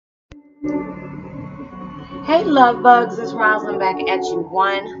Hey love bugs, it's Roslynn back at you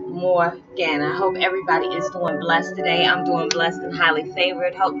one more again. I hope everybody is doing blessed today. I'm doing blessed and highly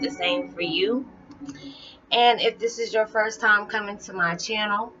favored. Hope the same for you. And if this is your first time coming to my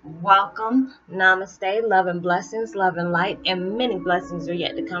channel, welcome. Namaste. Love and blessings, love and light, and many blessings are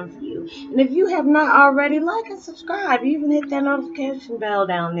yet to come for you. And if you have not already, like and subscribe. Even hit that notification bell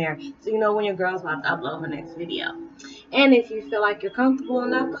down there so you know when your girl's about to upload her next video. And if you feel like you're comfortable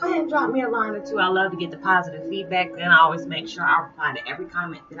enough, go ahead and drop me a line or two. I love to get the positive feedback, and I always make sure I reply to every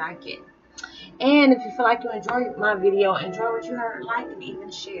comment that I get. And if you feel like you enjoyed my video, enjoy what you heard, like and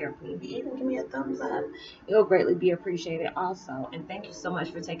even share. Please even give me a thumbs up. It'll greatly be appreciated also. And thank you so much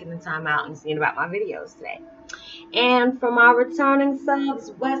for taking the time out and seeing about my videos today. And for my returning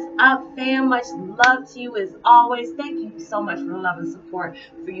subs, what's up, fam? Much love to you as always. Thank you so much for the love and support,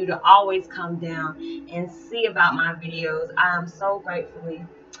 for you to always come down and see about my videos. I am so gratefully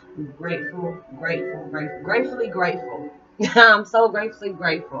grateful. I'm so gratefully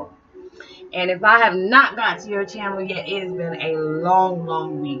grateful. And if I have not got to your channel yet, it has been a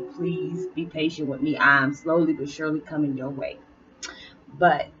long week. Please be patient with me. I am slowly but surely coming your way.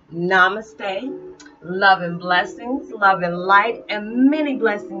 But namaste, love and blessings, love and light, and many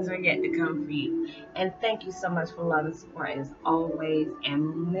blessings are yet to come for you. And thank you so much for love and support as always,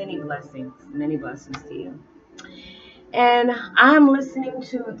 and many blessings to you. And I'm listening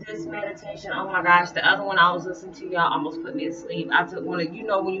to this meditation. Oh my gosh, the other one I was listening to, y'all, almost put me to sleep. I took one of, you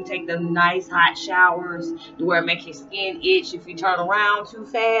know, when you take the nice hot showers to where it makes your skin itch if you turn around too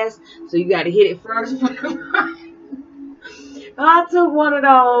fast. So you got to hit it first. I took one of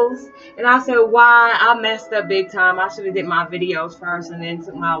those and I said, why? I messed up big time. I should have did my videos first and then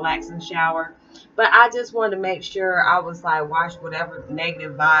took my relaxing shower. But I just wanted to make sure I was like, wash whatever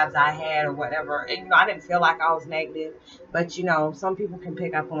negative vibes I had or whatever. And, you know, I didn't feel like I was negative. But, you know, some people can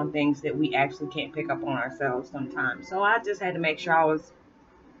pick up on things that we actually can't pick up on ourselves sometimes. So I just had to make sure I was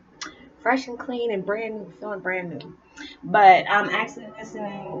fresh and clean and brand new, feeling brand new. But I'm actually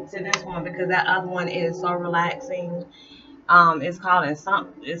listening to this one because that other one is so relaxing. It's called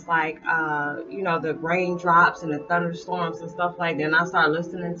it's like you know, the raindrops and the thunderstorms and stuff like that. And I started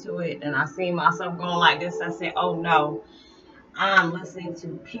listening to it and I see myself going like this. I said, oh no, I'm listening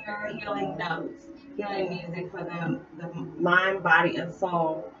to pure healing notes, healing music for the mind, body, and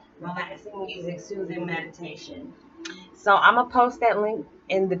soul, relaxing music, soothing meditation. So I'm going to post that link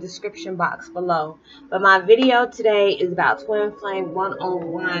in the description box below. But my video today is about Twin Flame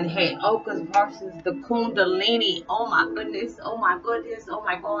 101, Heyoka versus the Kundalini. Oh my goodness, oh my goodness, oh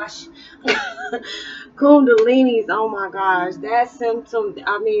my gosh. Kundalinis, oh my gosh. That symptom,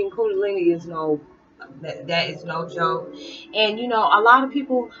 I mean, Kundalini is that is no joke. And you know, a lot of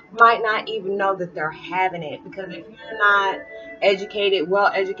people might not even know that they're having it, because if you're not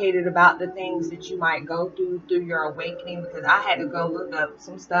well educated about the things that you might go through your awakening, because I had to go look up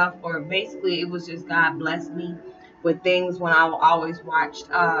some stuff, or basically it was just God blessed me with things when I always watched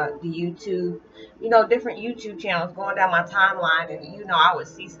the YouTube, you know, different YouTube channels going down my timeline, and you know, I would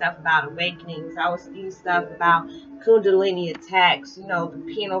see stuff about awakenings, I would see stuff about Kundalini attacks, you know, the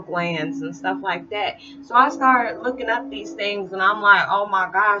pineal glands and stuff like that. So I started looking up these things and I'm like, oh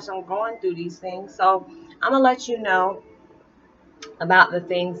my gosh, I'm going through these things. So I'm gonna let you know about the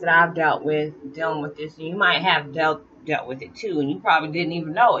things that I've dealt with dealing with this. And you might have dealt with it too, and you probably didn't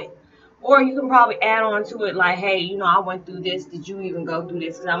even know it. Or you can probably add on to it like, hey, you know, I went through this. Did you even go through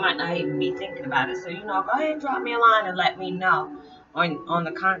this? Because I might not even be thinking about it. So, you know, go ahead and drop me a line and let me know on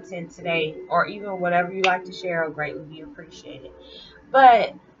the content today, or even whatever you like to share will greatly be appreciated.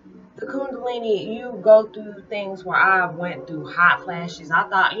 But the Kundalini, you go through things where I went through hot flashes. I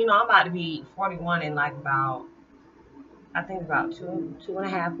thought, you know, I'm about to be 41 in like about, I think about two and a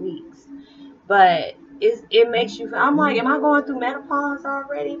half weeks. But it makes you feel, I'm like, am I going through menopause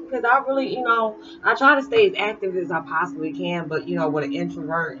already? Because I really, you know, I try to stay as active as I possibly can. But, you know, with an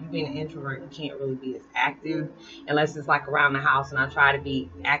introvert, you being an introvert, you can't really be as active unless it's like around the house. And I try to be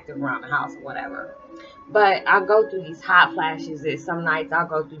active around the house or whatever. But I go through these hot flashes that some nights I'll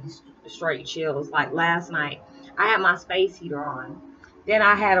go through these straight chills. Like last night, I had my space heater on. Then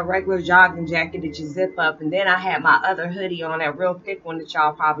I had a regular jogging jacket that you zip up. And then I had my other hoodie on, that real thick one that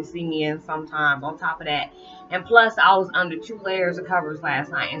y'all probably see me in sometimes on top of that. And plus, I was under 2 layers of covers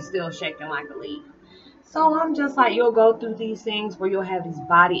last night and still shaking like a leaf. So I'm just like, you'll go through these things where you'll have these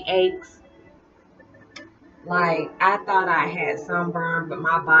body aches. Like, I thought I had sunburn, but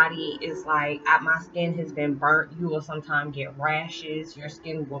my body is like, my skin has been burnt. You will sometimes get rashes. Your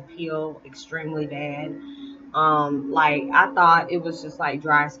skin will peel extremely bad. Like I thought it was just like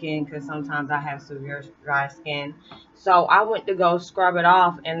dry skin because sometimes I have severe dry skin. So I went to go scrub it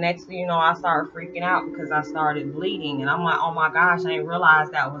off, and next thing you know, I started freaking out because I started bleeding, and I'm like, oh my gosh, I didn't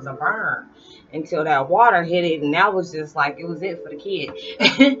realize that was a burn until that water hit it, and that was just like it was it for the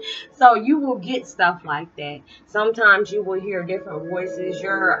kid. So you will get stuff like that. Sometimes you will hear different voices,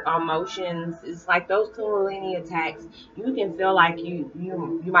 your emotions. It's like those Kundalini attacks. You can feel like you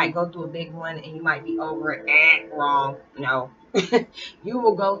might go through a big one and you might be over it. Wrong. No. You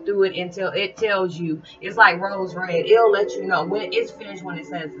will go through it until it tells you. It's like rose red. It'll let you know when it's finished when it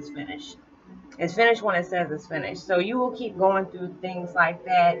says it's finished. It's finished when it says it's finished. So you will keep going through things like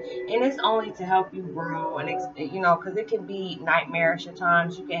that, and it's only to help you grow and because it can be nightmarish at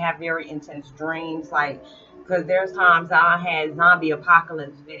times. You can have very intense dreams, like because there's times I had zombie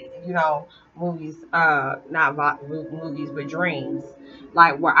apocalypse, movies, not movies, but dreams,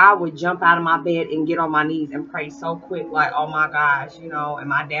 like where I would jump out of my bed and get on my knees and pray so quick, like oh my gosh, and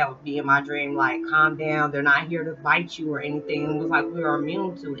my dad would be in my dream, like calm down, they're not here to bite you or anything. It was like we were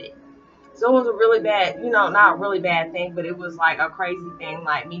immune to it. So it was a really bad, not really bad thing, but it was like a crazy thing,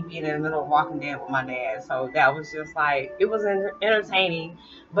 like me being in the middle of Walking Dead with my dad. So that was just like, it was entertaining,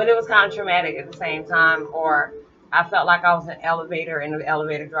 but it was kind of traumatic at the same time. Or I felt like I was in an elevator and the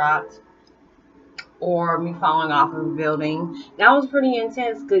elevator dropped, or me falling off of a building. That was pretty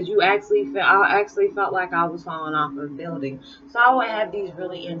intense because I actually felt like I was falling off of a building. So I would have these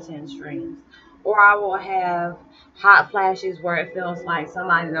really intense dreams. Or I will have hot flashes where it feels like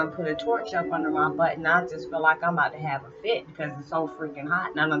somebody done put a torch up under my butt, and I just feel like I'm about to have a fit because it's so freaking hot.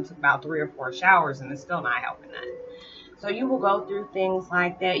 And I done took about 3 or 4 showers and it's still not helping that. So you will go through things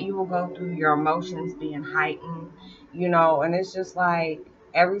like that. You will go through your emotions being heightened, and it's just like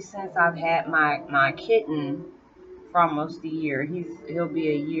ever since I've had my kitten for almost a year. He'll be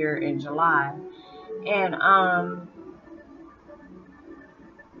a year in July. And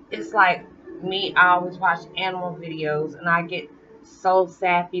it's like me, I always watch animal videos and I get so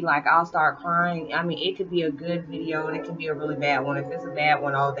sappy, like I'll start crying. I mean, it could be a good video and it could be a really bad one. If it's a bad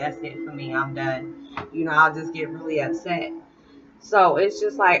one, oh, that's it for me, I'm done. I'll just get really upset. So it's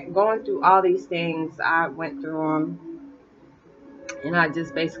just like going through all these things. I went through them, and I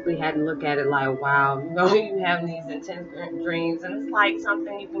just basically had to look at it like, wow, you having these intense dreams, and it's like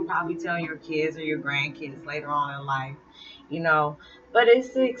something you can probably tell your kids or your grandkids later on in life, But it's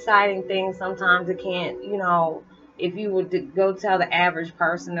the exciting thing. Sometimes it can't, if you would go tell the average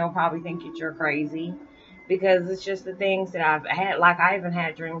person, they'll probably think that you're crazy. Because it's just the things that I've had. Like, I even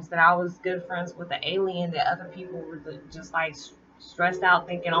had dreams that I was good friends with an alien that other people were just like stressed out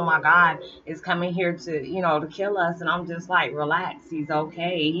thinking, oh my God, is coming here to, to kill us. And I'm just like, relax, he's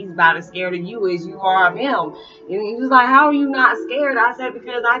okay. He's about as scared of you as you are of him. And he was like, how are you not scared? I said,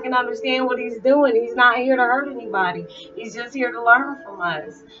 because I can understand what he's doing. He's not here to hurt anybody. He's just here to learn from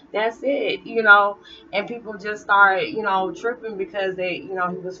us. That's it, And people just started, tripping because he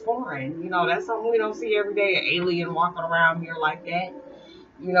was foreign. That's something we don't see every day, an alien walking around here like that.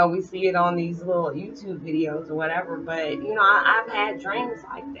 We see it on these little YouTube videos or whatever, but, I've had dreams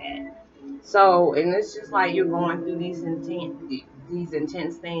like that. So, and it's just like you're going through these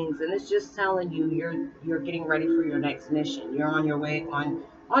intense things, and it's just telling you you're getting ready for your next mission. You're on your way, on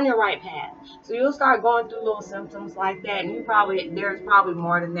your right path. So you'll start going through little symptoms like that, and there's probably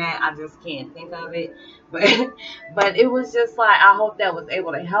more than that. I just can't think of it. But it was just like, I hope that was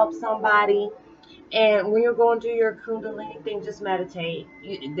able to help somebody. And when you're going through your Kundalini thing, just meditate.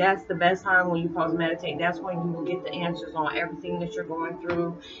 That's the best time when you're supposed to meditate. That's when you will get the answers on everything that you're going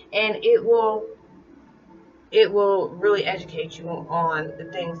through. And it will really educate you on the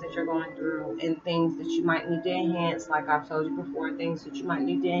things that you're going through and things that you might need to enhance. Like I've told you before, things that you might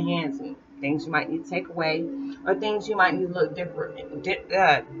need to enhance and things you might need to take away, or things you might need to look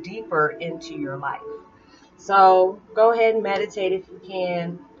deeper into your life. So go ahead and meditate if you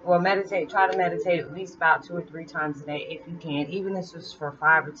can. Well, try to meditate at least about 2 or 3 times a day if you can, even if it's just for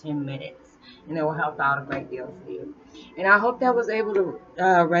 5 or 10 minutes, and it will help out a great deal for you. And I hope that was able to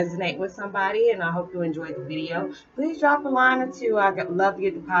resonate with somebody, and I hope you enjoyed the video. Please drop a line or two. I love to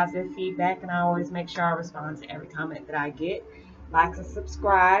get the positive feedback, and I always make sure I respond to every comment that I get. Like and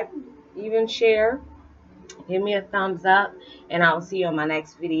subscribe, even share. Give me a thumbs up, and I will see you on my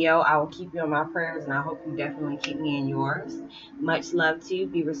next video. I will keep you in my prayers, and I hope you definitely keep me in yours. Much love to you.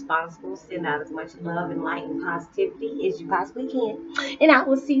 Be responsible. Send out as much love and light and positivity as you possibly can. And I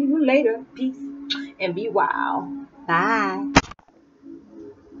will see you later. Peace and be wild. Bye.